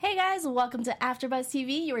guys, welcome to AfterBuzz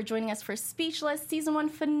TV. You are joining us for Speechless Season 1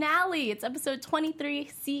 finale. It's episode 23,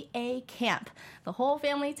 CA Camp. The whole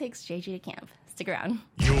family takes JJ to camp. Stick around.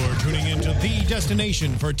 You're tuning into the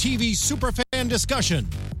destination for TV superfan discussion,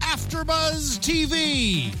 AfterBuzz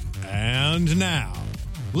TV. And now,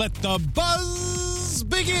 let the buzz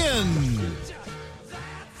begin.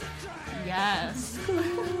 Yes.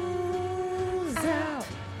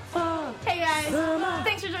 Hey guys,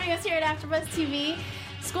 thanks for joining us here at AfterBuzz TV.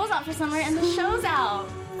 School's out for summer and the show's out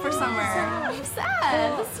for summer. I'm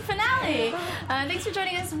sad. This is the finale. Thanks for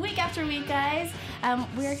joining us week after week, guys.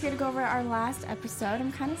 We're here to go over our last episode.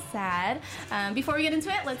 I'm kind of sad. Before we get into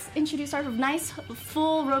it, let's introduce our nice,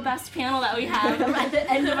 full, robust panel that we have at the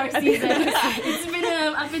end of our season. It's been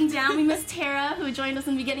up and down. We missed Tara, who joined us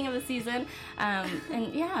in the beginning of the season.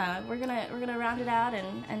 And yeah, we're gonna round it out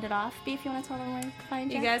and end it off. B, if you want to tell them where to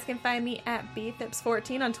find you. You guys can find me at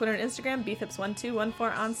bthips14 on Twitter and Instagram,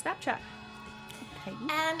 bthips1214 on Snapchat.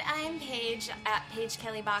 And I'm Paige at Paige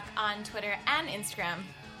Kelly Bach on Twitter and Instagram.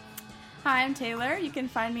 Hi, I'm Taylor. You can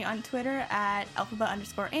find me on Twitter at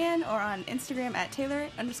alphabet_Ann or on Instagram at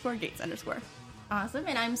Taylor_Gates_. Awesome.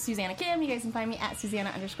 And I'm Susanna Kim. You guys can find me at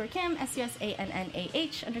Susanna_Kim,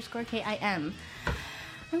 SUSANNAH_KIM.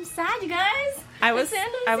 I'm sad, you guys. I was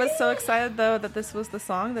so excited, though, that this was the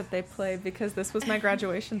song that they played because this was my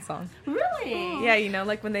graduation song. Really? Yeah, you know,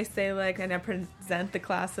 like when they say, like, and I present the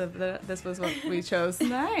class of this was what we chose.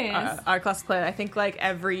 Nice. Our class play. I think, like,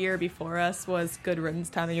 every year before us was Good Riddance,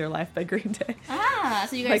 Time of Your Life by Green Day. Ah,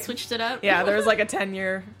 so you guys switched it up? Yeah, there was, like, a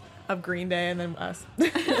 10-year of Green Day and then us.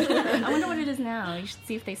 I wonder what it is now. You should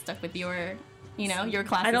see if they stuck with your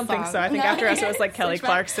class. I don't think so. I think after us it was, like, Kelly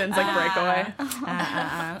Clarkson's, like, Breakaway.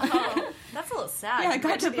 Oh, that's a little sad. Yeah, it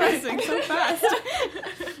got depressing so fast.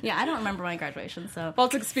 Yeah, I don't remember my graduation, so. Well,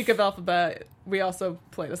 to speak of Alphabet, we also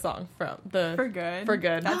played a song from the For Good. For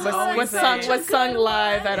Good. That's was sung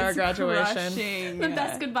live at our graduation. Crushing. The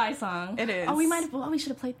best goodbye song. It is. Oh, we should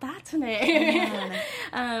have played that tonight.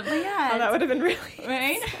 But yeah. Oh, that would have been really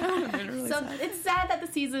right? Really So sad. it's sad that the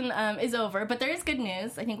season is over, but there is good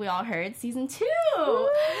news. I think we all heard season 2.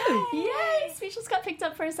 Yay! Speechless got picked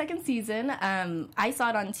up for a second season. I saw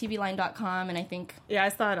it on tvline.com, and I think Yeah, I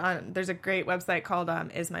saw it on. There's a great website called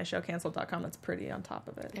ismyshowcanceled.com that's pretty on top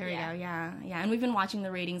of it. there we go. Yeah. And we've been watching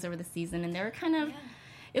the ratings over the season, and they were kind of. Yeah.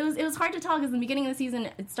 It was hard to tell because in the beginning of the season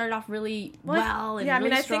it started off really well and yeah, I mean,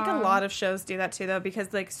 really I think a strong. lot of shows do that too, though,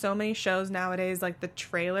 because like so many shows nowadays, like the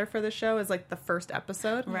trailer for the show is like the first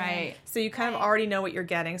episode, Right. So you kind of already know what you're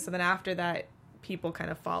getting. So then after that, people kind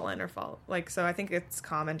of fall in or fall like. So I think it's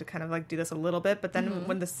common to kind of like do this a little bit, but then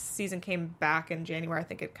when the season came back in January, I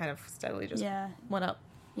think it kind of steadily just went up.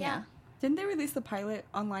 Yeah. Didn't they release the pilot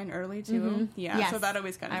online early, too? Mm-hmm. Yeah, Yes. so that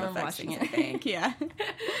always kind I of remember affects watching things, it. I think. Yeah.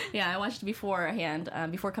 Yeah, I watched it beforehand,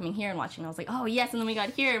 before coming here and watching. I was like, oh yes, and then we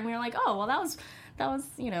got here and we were like, oh well, that was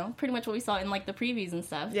pretty much what we saw in like the previews and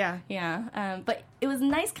stuff. Yeah. But it was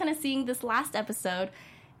nice kind of seeing this last episode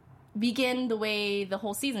begin the way the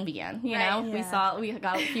whole season began. You know, yeah. we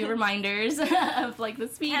got a few reminders of like the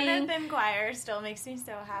speeding. Kenneth McGuire still makes me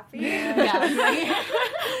so happy. Yeah.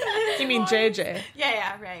 You mean JJ?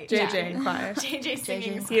 Yeah, right. JJ and choir. JJ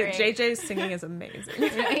singing is Yeah, great. JJ's singing is amazing.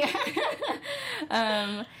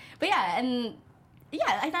 But yeah, and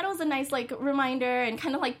yeah, I thought it was a nice like reminder and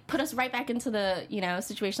kind of like put us right back into the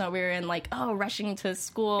situation that we were in, like rushing to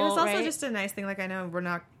school. It was also right? just a nice thing. Like I know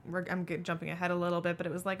I'm jumping ahead a little bit, but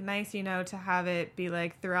it was like nice, to have it be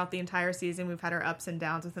like throughout the entire season we've had our ups and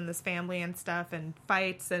downs within this family and stuff and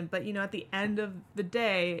fights but at the end of the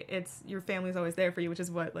day, it's your family's always there for you, which is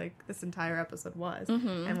what like this entire episode was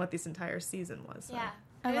and what this entire season was. So. Yeah,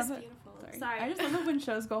 I it was love it. beautiful. Sorry. I just love it when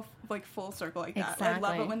shows go like full circle like that. Exactly. I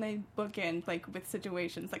love it when they bookend like with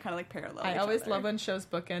situations that kind of like parallel. I each always other. love when shows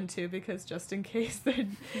bookend too, because just in case they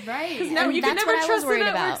right. you And can that's never what I was trust the worried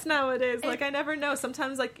networks about. nowadays. Like I never know.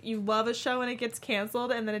 Sometimes like you love a show and it gets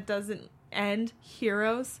canceled and then it doesn't end.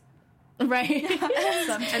 Heroes. Right.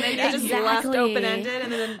 And then you're just left Exactly. open-ended,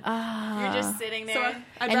 and then You're just sitting there. so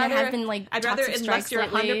And there have been, like, I'd rather, toxic unless strikes you're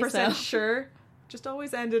lately, 100% so. sure, just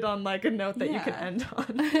always end it on like a note that you can Yeah. end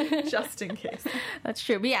on, just in case. That's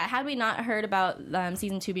true. But yeah, had we not heard about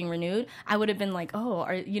season 2 being renewed, I would have been like,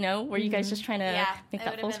 were you guys just trying to make I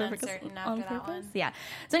that full would've been circle uncertain after on that purpose? one. Yeah.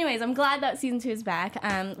 So anyways, I'm glad that season 2 is back.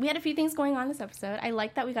 We had a few things going on this episode. I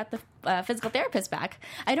like that we got the physical therapist back.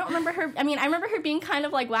 I don't remember her. I mean, I remember her being kind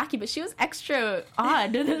of like wacky, but she was extra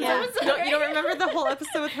odd. This episode, You don't remember the whole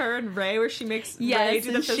episode with her and Ray where she makes Ray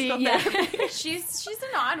do the and physical yeah. therapy? She's an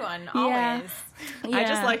odd one, Yeah. always. I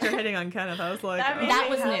just Yeah. liked her hitting on Kenneth. I was like, That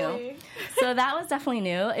was new. So that was definitely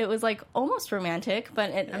new. It was like almost romantic,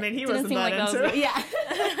 but I mean, he didn't wasn't seem that like into that was, it. yeah.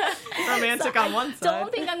 romantic on one side.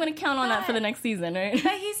 Don't think I'm going to count on that for the next season, right?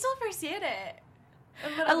 But he still pursued it.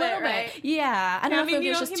 A little bit, right? Yeah. I don't know if it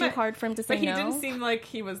was just too might- hard for him to say But he no. didn't seem like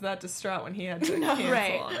he was that distraught when he had to cancel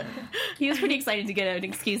right. on it. He was pretty excited to get an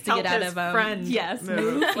excuse to Helped get out his of friend yes,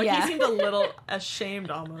 move. Like yeah, he seemed a little ashamed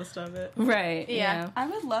almost of it. right, Yeah. I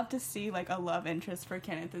would love to see like a love interest for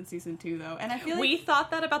Kenneth in season 2 though, and I feel like We thought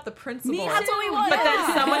that about the principal. That's what we want. But then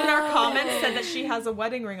Yeah. someone in our comments said that she has a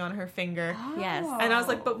wedding ring on her finger. Yes. And I was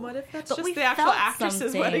like, but what if that's But we just the actual felt actress'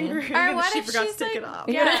 something. wedding ring Or and what she if forgot to she's, take like, it off?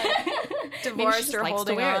 Yeah. Maybe she Divorced just or likes to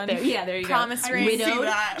holding wear on. it there. Yeah, there you Promise go. ring. see Widowed.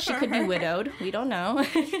 that She for could be her. widowed. We don't know.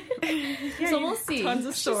 So we'll see. Tons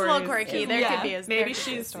of She's stories. a little quirky. There Yeah. could be a Maybe there could be a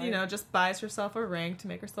she's, story. you know, just buys herself a ring to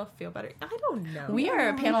make herself feel better. I don't know. We are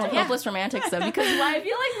a panel of hopeless romantics, though, because I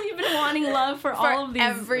feel like we've been wanting love for all of these.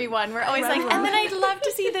 everyone. We're always like, and then I'd love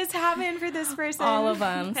to see this happen for this person. All of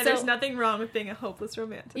them. And So- there's nothing wrong with being a hopeless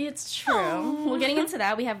romantic. It's true. Well, getting into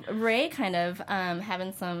that, we have Ray kind of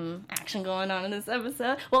having some action going on in this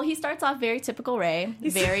episode. Well, he starts off very typical Ray,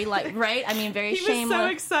 very like right. I mean, very He was shameless. so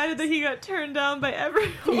excited that he got turned down by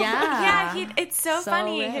everyone. Yeah. Yeah, it's so So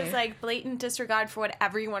funny Ray. his like blatant disregard for what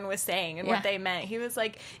everyone was saying and Yeah. what they meant. He was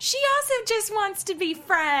like, she also just wants to be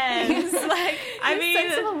friends. like, I His mean,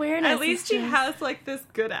 sense of awareness at least is he just- has like this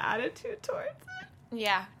good attitude towards it.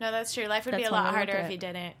 yeah, no, that's true. Life would be That's a one lot way to harder look if at he it.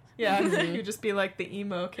 didn't. Yeah, Mm-hmm. he'd just be like the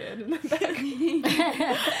emo kid in the back.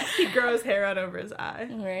 He'd grow his hair out over his eye.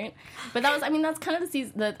 Right, but that was, I mean, that's kind of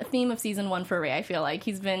the theme of season 1 for Ray. I feel like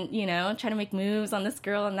he's been, you know, trying to make moves on this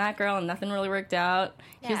girl and that girl, and nothing really worked out.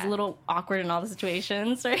 He was Yeah. a little awkward in all the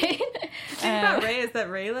situations, right? The thing about Ray is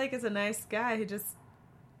that Ray like is a nice guy. He just,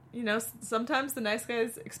 you know, sometimes the nice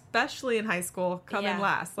guys, especially in high school, come in Yeah.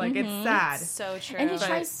 last. Like it's sad. So true. And he But-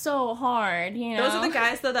 tries so hard, you know. Those are the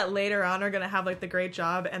guys though that later on are gonna have like the great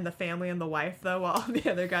job and the family and the wife though, while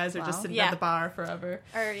the other guys are just Wow. sitting Yeah. at the bar forever.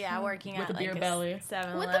 Or working With at a beer like belly.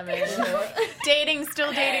 7-Eleven.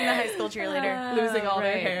 Still dating the high school cheerleader. Losing all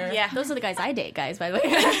their right. hair. Yeah. Those are the guys I date, guys, by the way.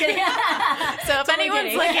 I'm kidding. So if anyone's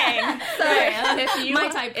kidding. looking, Sorry. If you, My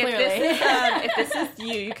type, if clearly. this is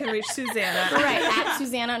you, you can reach Susanna. Right, at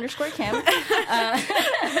Susanna_Kim.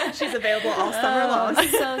 She's available all summer long.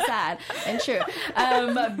 So sad and true.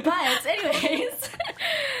 But anyways,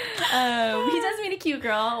 he does meet a cute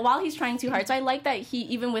girl while he's trying too hard. So I like that he,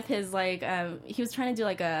 even with his like, he was trying to do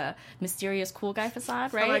like a mysterious cool guy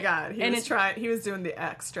facade, right? Oh my god, And he was doing the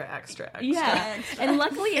extra. Yeah, and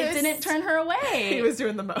luckily it didn't turn her away. He was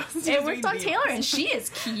doing the most. He It was worked doing on the- Taylor, and she is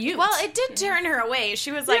cute. well, it did turn her away.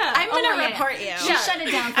 She was like, Yeah. I'm going to Oh, yeah. report you. She shut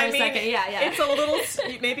it down for a second. Yeah. It's a little.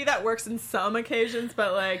 Maybe that works in some occasions,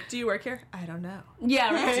 but like, do you work here? I don't know.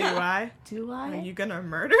 Yeah, right. Do I? Do I? Are you gonna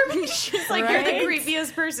murder me? It's like, you're Right? the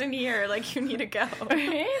creepiest person here. Like, you need to go.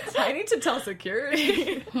 Right? I need to tell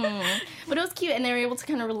security. But it was cute, and they were able to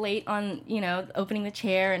kind of relate on, you know, opening the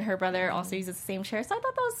chair, and her brother also uses the same chair, so I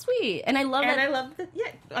thought that was sweet. And I love And that. I love that. Yeah,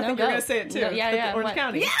 I No, think go. we're gonna say it too. No, yeah, Orange what?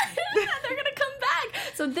 County. Yeah, they're gonna come back.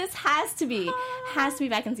 So this has to be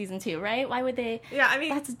back in season 2, right? Why would they? Yeah, I mean,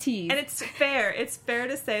 That's a tease. And it's fair. It's fair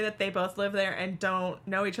to say that they both live there and don't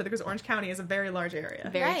know each other because Orange County is a very large area.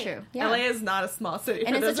 Very Right. true. Yeah. LA is not a small city.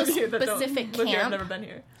 And for it's those such of a you that specific don't live here, have camp. never been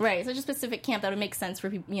here. Right, such a specific camp that would make sense for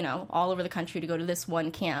people, you know, all over the country to go to this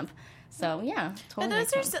one camp. So yeah, totally.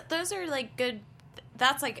 But makes sense. those are like good.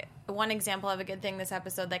 That's like one example of a good thing this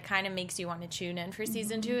episode that kind of makes you want to tune in for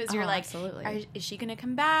season 2 is you're Oh, like, absolutely. is she going to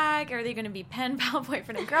come back? Are they going to be pen pal,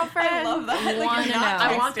 boyfriend, and girlfriend? I love that. Like, Wanna you're not know.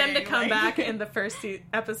 I want them to texting, come like- back in the first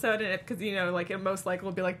episode, and because you know, like it most likely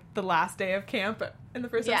will be like the last day of camp in the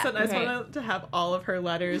first Yeah, episode. And I just right. want to have all of her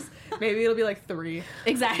letters. Maybe it'll be like 3.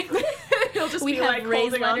 Exactly. He'll just We be have like Ray's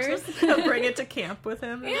holding on to letters. it. He'll bring it to camp with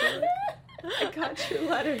him. And be like, I got your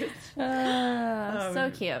letters.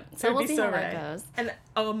 So cute. It So would we'll be see so how that Ray. goes. And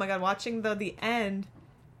oh my god, watching the end,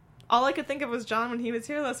 all I could think of was John when he was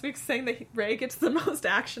here last week saying that Ray gets the most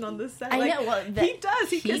action on this set. I Like, know, well, he does.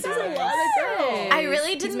 He kisses a does. lot of girls. I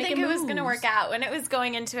really He's didn't think making it was going to moves. work out. When it was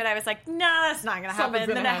going into it, I was like, no, that's not going to Something's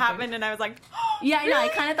happen. gonna Then it happen. happened, and I was like, Yeah, I know. I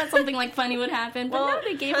kind of thought something like funny would happen, but no,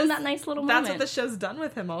 they gave him that nice little That's moment. what the show's done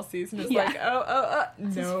with him all season. Is Yeah. like,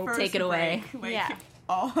 no. First Take it away. break, like, Yeah.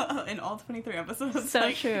 in all 23 episodes. So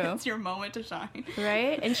like, true. It's your moment to shine.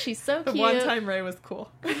 Right? And she's so The cute. one time Ray was cool.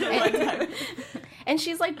 And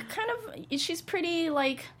she's like she's pretty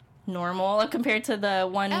like normal compared to the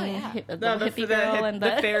one Oh, yeah. the No, hippie girl and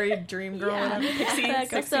the fairy dream girl, Yeah. whatever. Pixie, That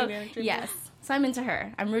girl. 16 So manic dream yes, so I'm into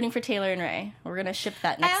her. I'm rooting for Taylor and Ray. We're gonna ship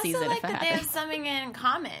that next I also season like if it that they have happens. something in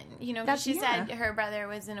common. You know, 'cause That's- she said her brother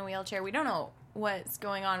was in a wheelchair. We don't know what's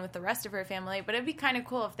going on with the rest of her family, but it'd be kind of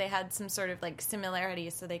cool if they had some sort of like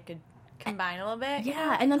similarities so they could combine a little bit.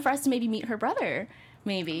 Yeah, and then for us to maybe meet her brother,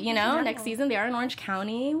 Maybe, you know, next season they are in Orange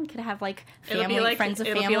County. We could have like family, friends of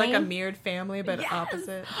family. It'll be like a mirrored family, but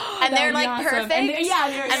opposite. And they're That'd be like awesome. perfect. And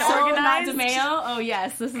they're and so organized. not DeMeo. Oh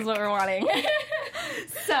yes, this is what we're wanting.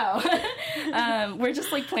 So we're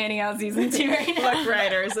just like planning out season 2 right now. Look,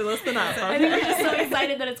 writers, listen up. I think we're just so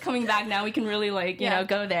excited that it's coming back now. We can really like you know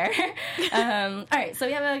go there. All right, so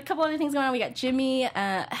we have a couple other things going on. We got Jimmy.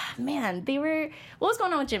 Man, what was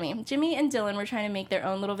going on with Jimmy? Jimmy and Dylan were trying to make their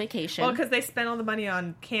own little vacation. Well, because they spent all the money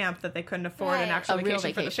on camp that they couldn't afford an Right. actual A real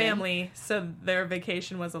vacation for the vacation. family, so their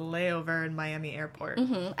vacation was a layover in Miami Airport.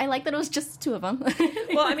 I like that it was just 2 of them.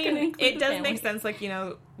 Well, I Couldn't mean, include it the does family. make sense. Like, you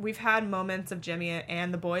know, we've had moments of Jimmy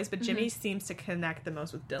and the boys, but Jimmy seems to connect the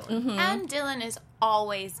most with Dylan. And Dylan is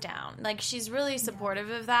always down. Like, she's really supportive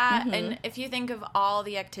of that. And if you think of all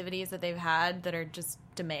the activities that they've had that are just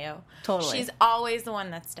DeMeo, Totally. she's always the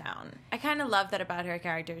one that's down. I kind of love that about her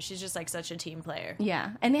character. She's just like such a team player.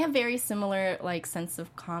 Yeah, and they have very similar like sense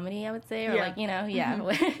of comedy, I would say, or Yeah. like you know,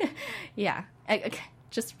 yeah.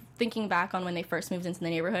 Just thinking back on when they first moved into the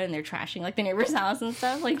neighborhood and they're trashing like the neighbor's house and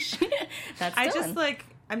stuff. Like that's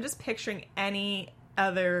I'm just picturing any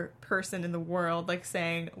other person in the world like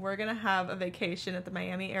saying, we're gonna have a vacation at the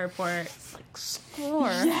Miami airport, score,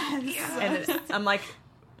 and I'm like,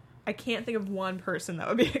 I can't think of one person that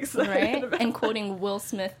would be excited right? about And quoting Will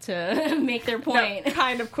Smith to make their point. No,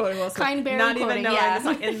 kind of quoting Will Smith. Kind of barely not quoting, even knowing yeah. the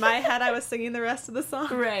song. In my head, I was singing the rest of the song.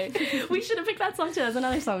 Right. We should have picked that song too. That's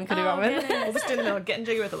another song we could have gone with. We'll just didn't know. Getting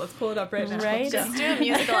jiggy with it. Let's pull it up right now. Right? Just do a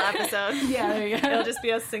musical episode. Yeah, there you go. It'll just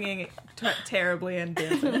be us singing terribly and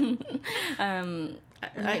dancing.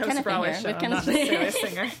 I host Kenneth Broadway in here, show. with I'm Kenneth. not necessarily a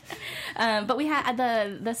singer. But we had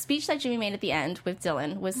the speech that Jimmy made at the end with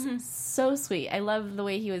Dylan was so sweet. I love the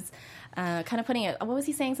way he was kind of putting it. What was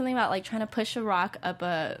he saying? Something about like trying to push a rock up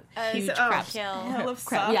a huge crap Kill. Hill of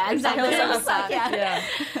crap. Suck. Yeah, exactly. Hill of Suck, yeah. Yeah.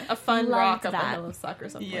 A fun Loved rock up that. a hill of suck or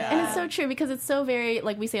something. Yeah. And it's so true because it's so very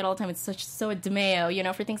like we say it all the time. It's so a DeMeo, you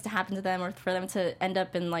know, for things to happen to them or for them to end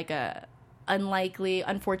up in like a unlikely,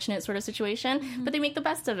 unfortunate sort of situation, but they make the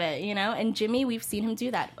best of it, you know. And Jimmy, we've seen him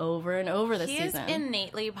do that over and over this He season. is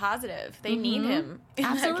innately positive. They need him. in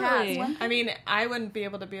that Absolutely. cast. I mean, I wouldn't be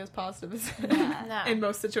able to be as positive as No. in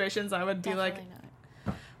most situations. I would be like, Definitely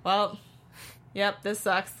not. well, yep, this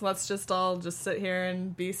sucks. Let's just all just sit here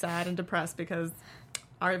and be sad and depressed because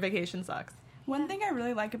our vacation sucks. One thing I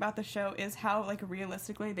really like about the show is how, like,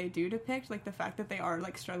 realistically they do depict, like, the fact that they are,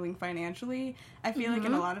 like, struggling financially. I feel like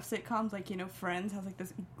in a lot of sitcoms, like, you know, Friends has, like,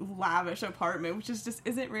 this lavish apartment, which is just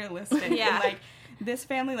isn't realistic. Yeah. And, like, this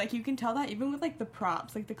family, like, you can tell that even with, like, the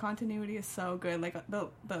props. Like, the continuity is so good. Like,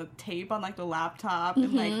 the tape on, like, the laptop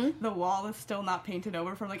and, like, the wall is still not painted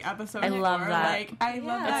over from, like, episode 4. love that. Like, I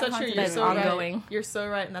love that That's so true. You're That's so ongoing. right. You're so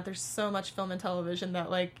right in that there's so much film and television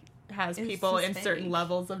that, like, has It's people in sustained. certain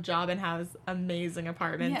levels of job and has amazing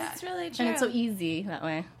apartments. Yeah. It's really true. and it's so easy that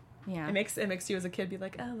way. Yeah. It makes you as a kid be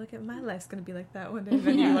like, oh, look at my life's gonna be like that one day. And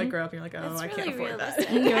then you like grow up and you're like, oh, It's I really can't afford realistic.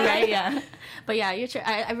 that. You're right, yeah. But yeah, you're true.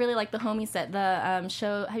 I really like the homie set. The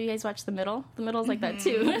show, have you guys watched The Middle? The Middle's like that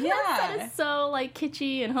too. Yeah. That set is so like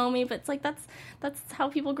kitschy and homey, but it's like that's how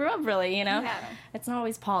people grew up really, you know? Yeah. It's not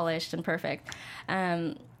always polished and perfect.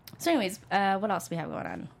 So anyways, what else do we have going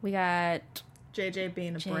on? We got JJ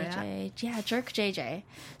being a brat. JJ. Yeah, jerk JJ.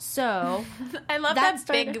 So I love That that,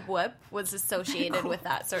 started- Big Whoop was associated with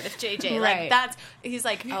that sort of JJ. Right. Like he's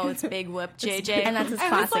like, oh, it's Big Whoop JJ, and that's his I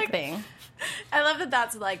was classic like- thing. I love that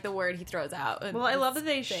that's like the word he throws out. Well, I love that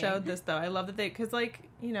they Thing. showed this though. I love that because like,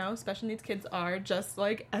 you know, special needs kids are just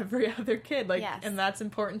like every other kid. Like, Yes. and that's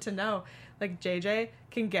important to know. Like JJ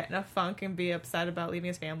can get in a funk and be upset about leaving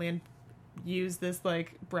his family and use this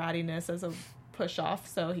like brattiness as a push off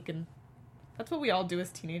so he can. That's what we all do as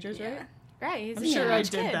teenagers, right? Right. He's I'm a sure I teenage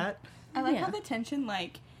did kid. that. I like Yeah. how the tension,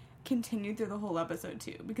 like, continued through the whole episode,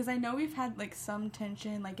 too. Because I know we've had, like, some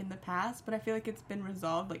tension, like, in the past, but I feel like it's been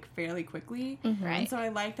resolved, like, fairly quickly. Right. And so I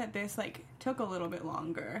like that this, like, took a little bit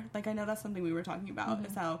longer. Like, I know that's something we were talking about,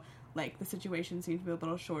 is how, like, the situation seemed to be a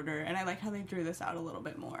little shorter. And I like how they drew this out a little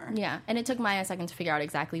bit more. Yeah, and it took Maya a second to figure out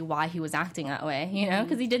exactly why he was acting that way, you know?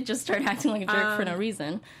 Because he did just start acting like a jerk for no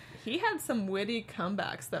reason. He had some witty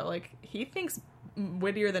comebacks though. Like he thinks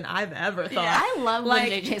wittier than I've ever thought. I love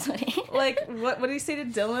Like- when JJ's witty. Like what did he say to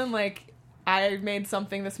Dylan? Like I made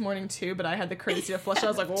something this morning too, but I had the crazy to flush it. I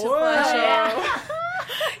was like, whoa.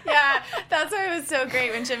 Yeah, that's why it was so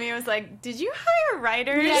great when Jimmy was like, "Did you hire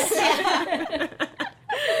writers?"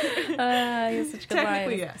 He has such good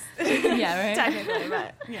Technically, lines. yes. Yeah, right? Technically,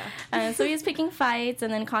 but yeah. So he was picking fights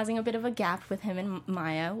and then causing a bit of a gap with him and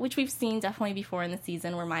Maya, which we've seen definitely before in the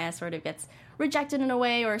season, where Maya sort of gets rejected in a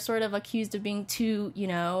way, or sort of accused of being too,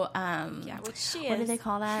 Yeah, which she is. what do they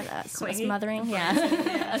call that? A Clingy? smothering?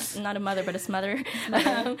 Yeah. Not a mother, but a smother.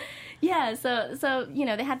 Yeah, so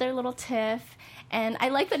they had their little tiff. And I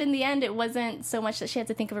like that in the end, it wasn't so much that she had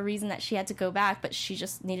to think of a reason that she had to go back, but she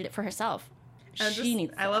just needed it for herself.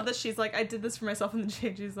 I love that she's like, I did this for myself, and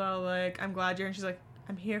then she's all like, I'm glad you're, and she's like,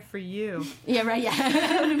 I'm here for you. Yeah, right,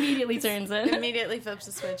 yeah. Immediately turns in. Immediately flips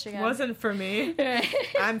the switch again. Wasn't for me. Right.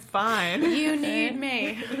 I'm fine. You need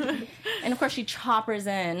me. And of course, she choppers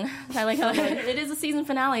in. I like how it is a season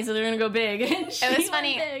finale, so they're gonna go big. It was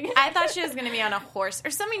funny. I thought she was going to be on a horse or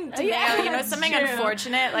something, something true.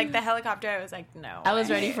 unfortunate, like the helicopter. I was like, no. I was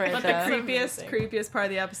ready for it, But though. the creepiest part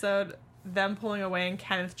of the episode, them pulling away and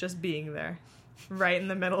Kenneth just being there. Right in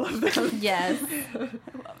the middle of them. Yes.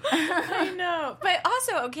 I know. But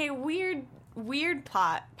also, okay, weird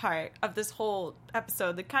plot part of this whole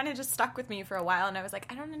episode that kind of just stuck with me for a while, and I was like,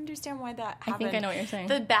 I don't understand why that happened. I think I know what you're saying.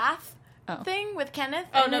 The bath Oh. thing with Kenneth.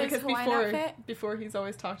 Oh and no, his because Hawaiian outfit. before he's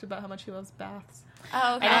always talked about how much he loves baths.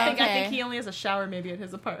 Oh, okay. I Okay. think he only has a shower maybe at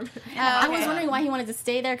his apartment. I was okay. wondering why he wanted to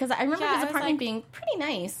stay there, because I remember Yeah, I his was apartment like- being pretty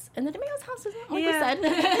nice, and the DeMeo's house isn't, like Yeah. we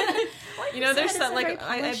said. You know, there's It's some, very like,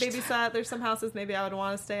 I polished. babysat, there's some houses maybe I would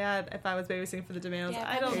want to stay at if I was babysitting for the DeMeos. Yeah,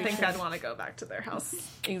 I don't that'd be think nice. I'd want to go back to their house.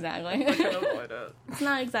 Exactly. I could avoid it. It's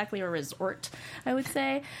not exactly a resort, I would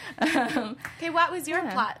say. Okay, what was your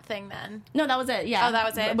Yeah. plot thing then? No, that was it. Yeah. Oh, that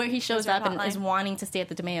was it? Where he That shows was your up and plot is line? wanting to stay at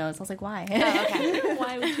the DeMeos. I was like, why? Oh, okay.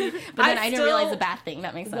 Why would he? But then I didn't still realize the bath thing.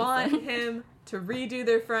 That makes sense. Want him to redo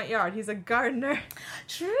their front yard. He's a gardener.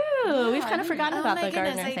 True. We've kind of forgotten about my the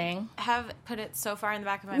goodness, gardener I thing. have put it so far in the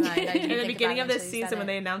back of my mind. I didn't In the think beginning about of it this until you said season, when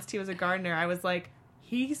it. they announced he was a gardener, I was like,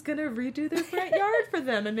 he's gonna redo their front yard for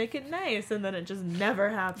them and make it nice, and then it just never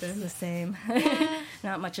The happened. same.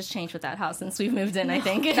 Not much has changed with that house since we've moved in, I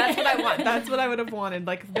think. That's what I want. That's what I would have wanted.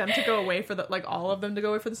 Like them to go away for the, like all of them to go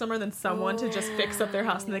away for the summer, and then someone to just fix up their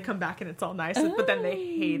house and they come back and it's all nice, but then they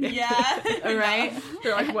hate it. Yeah. Right?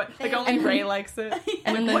 They're like, what? Like only Ray likes it.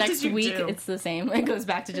 And then the What next did you week, do? it's the same. It goes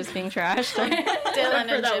back to just being trashed. Dylan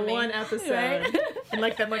For and that Jimmy. one episode, Right? and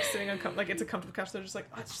like them like sitting on like it's a comfortable couch. They're just like,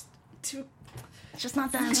 oh, it's just too. It's just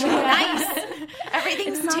not that Nice.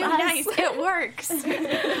 Everything's It's not too us. nice. It works.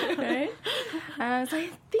 Right? So I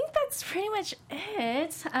think that's pretty much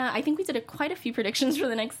it. I think we did quite a few predictions for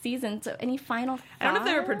the next season. So any final thoughts? I don't know if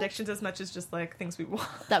they were predictions as much as just like things we want.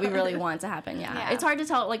 that we really want to happen. Yeah. Yeah. It's hard to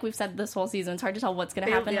tell. Like we've said this whole season, it's hard to tell what's going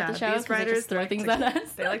to happen with the show these because they writers just throw like things to, at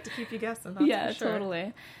us. They like to keep you guessing. That's Yeah, for sure.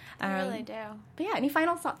 totally. I really do. But yeah, any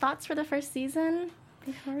final thoughts for the first season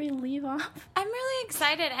before we leave off? I'm really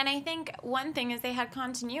excited, and I think one thing is they had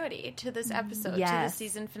continuity to this episode, to the Yes.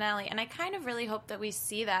 season finale, and I kind of really hope that we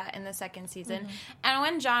see that in the second season. And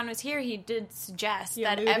when John was here, he did suggest Yeah,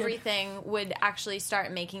 that we did. everything would actually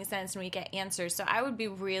start making sense and we get answers. So I would be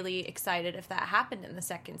really excited if that happened in the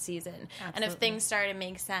second season, and if Absolutely. things started to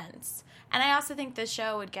make sense. And I also think this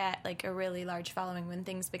show would get like a really large following when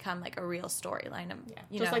things become like a real storyline. Yeah,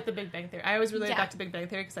 You just know? like the Big Bang Theory. I always relate Yeah. back to Big Bang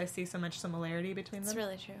Theory because I see so much similarity between It's them.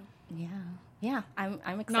 really true. Yeah. Yeah. I'm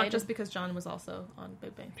excited. Not just because John was also on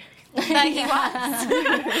Big Bang Theory. He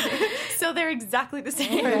was. So they're exactly the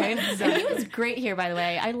same. Right. And he was great here, by the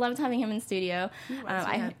way. I loved having him in studio.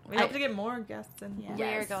 We hope to get more guests in. Yeah. We are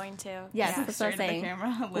Yes. going to. Yes, Yeah. that's what I'm Straight at the saying.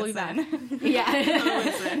 camera. We'll be Listen.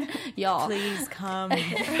 Yeah. Y'all. Please come.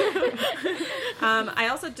 I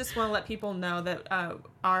also just want to let people know that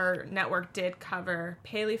our network did cover,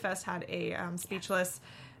 Paley Fest had a speechless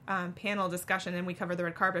panel discussion, and we covered the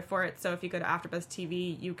red carpet for it. So if you go to AfterBuzz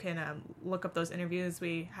TV, you can look up those interviews.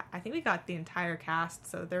 I think we got the entire cast,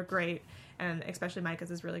 so they're great, and especially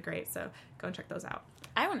Micah's is really great. So go and check those out.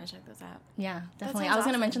 I want to check those out. Yeah, definitely. sounds I was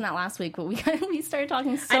going to awesome. mention that last week, but we started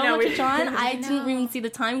talking so I know, much we- to John. I didn't even see the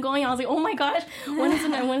time going. I was like, oh my gosh,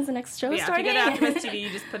 when's the next show But yeah, starting? if you go to AfterBuzz TV, you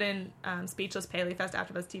just put in Speechless Paley Fest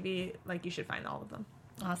AfterBuzz TV. Like you should find all of them.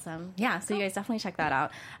 Awesome. Yeah, so you guys definitely check that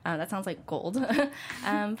out. That sounds like gold.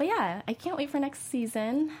 But yeah, I can't wait for next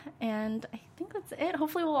season. And I think that's it.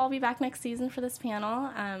 Hopefully we'll all be back next season for this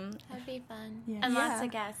panel. That'd be fun. Yeah. And Yeah. lots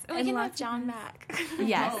of guests. And we And can have lots of John back.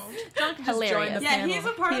 Yes. John can just join Hilarious. the Yeah, panel. he's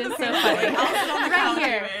a part He of the is so panel. funny. I'll sit on the Right couch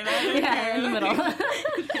here. with it. Yeah, in the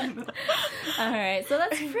middle. All right, so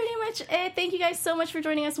that's pretty much it. Thank you guys so much for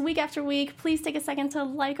joining us week after week. Please take a second to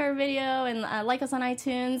like our video and like us on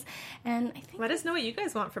iTunes. And I think Let us know what you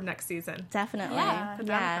guys want from next season. definitely, Yeah. Put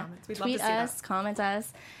down in the comments. We'd love tweet to see us, that. comment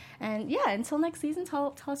us. And yeah, until next season,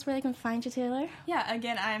 tell us where they can find you, Taylor. Yeah,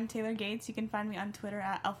 again, I'm Taylor Gates. You can find me on Twitter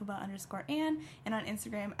at alphabet_Ann and on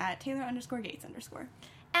Instagram at Taylor_Gates_.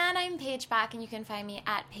 And I'm Paige Bach, and you can find me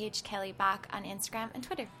at Paige Kelly Bach on Instagram and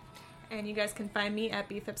Twitter. And you guys can find me at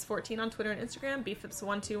bfips14 on Twitter and Instagram,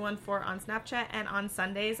 bfips1214 on Snapchat, and on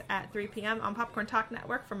Sundays at 3 p.m. on Popcorn Talk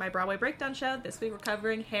Network for my Broadway Breakdown show. This week we're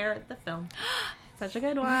covering Hair, the film. Such a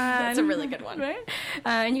good one. That's a really good one. Right?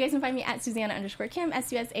 And you guys can find me at Susanna_Kim,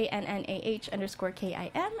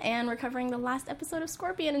 SUSANNAH_KIM, and we're covering the last episode of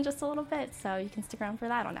Scorpion in just a little bit, so you can stick around for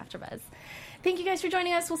that on AfterBuzz. Thank you guys for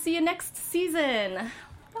joining us. We'll see you next season.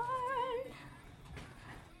 Bye.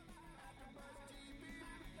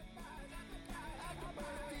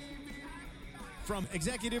 From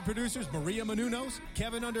executive producers Maria Menounos,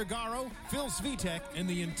 Kevin Undergaro, Phil Svitek, and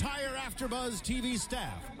the entire AfterBuzz TV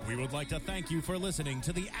staff, we would like to thank you for listening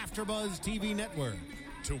to the AfterBuzz TV network.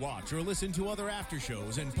 To watch or listen to other after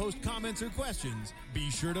shows and post comments or questions, be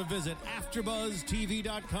sure to visit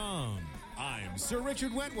AfterBuzzTV.com. I'm Sir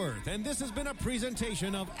Richard Wentworth, and this has been a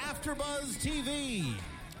presentation of AfterBuzz TV.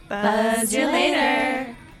 Buzz you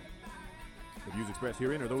later. The views expressed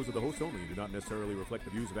herein are those of the hosts only and do not necessarily reflect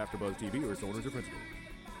the views of AfterBuzz TV or its owners or principals.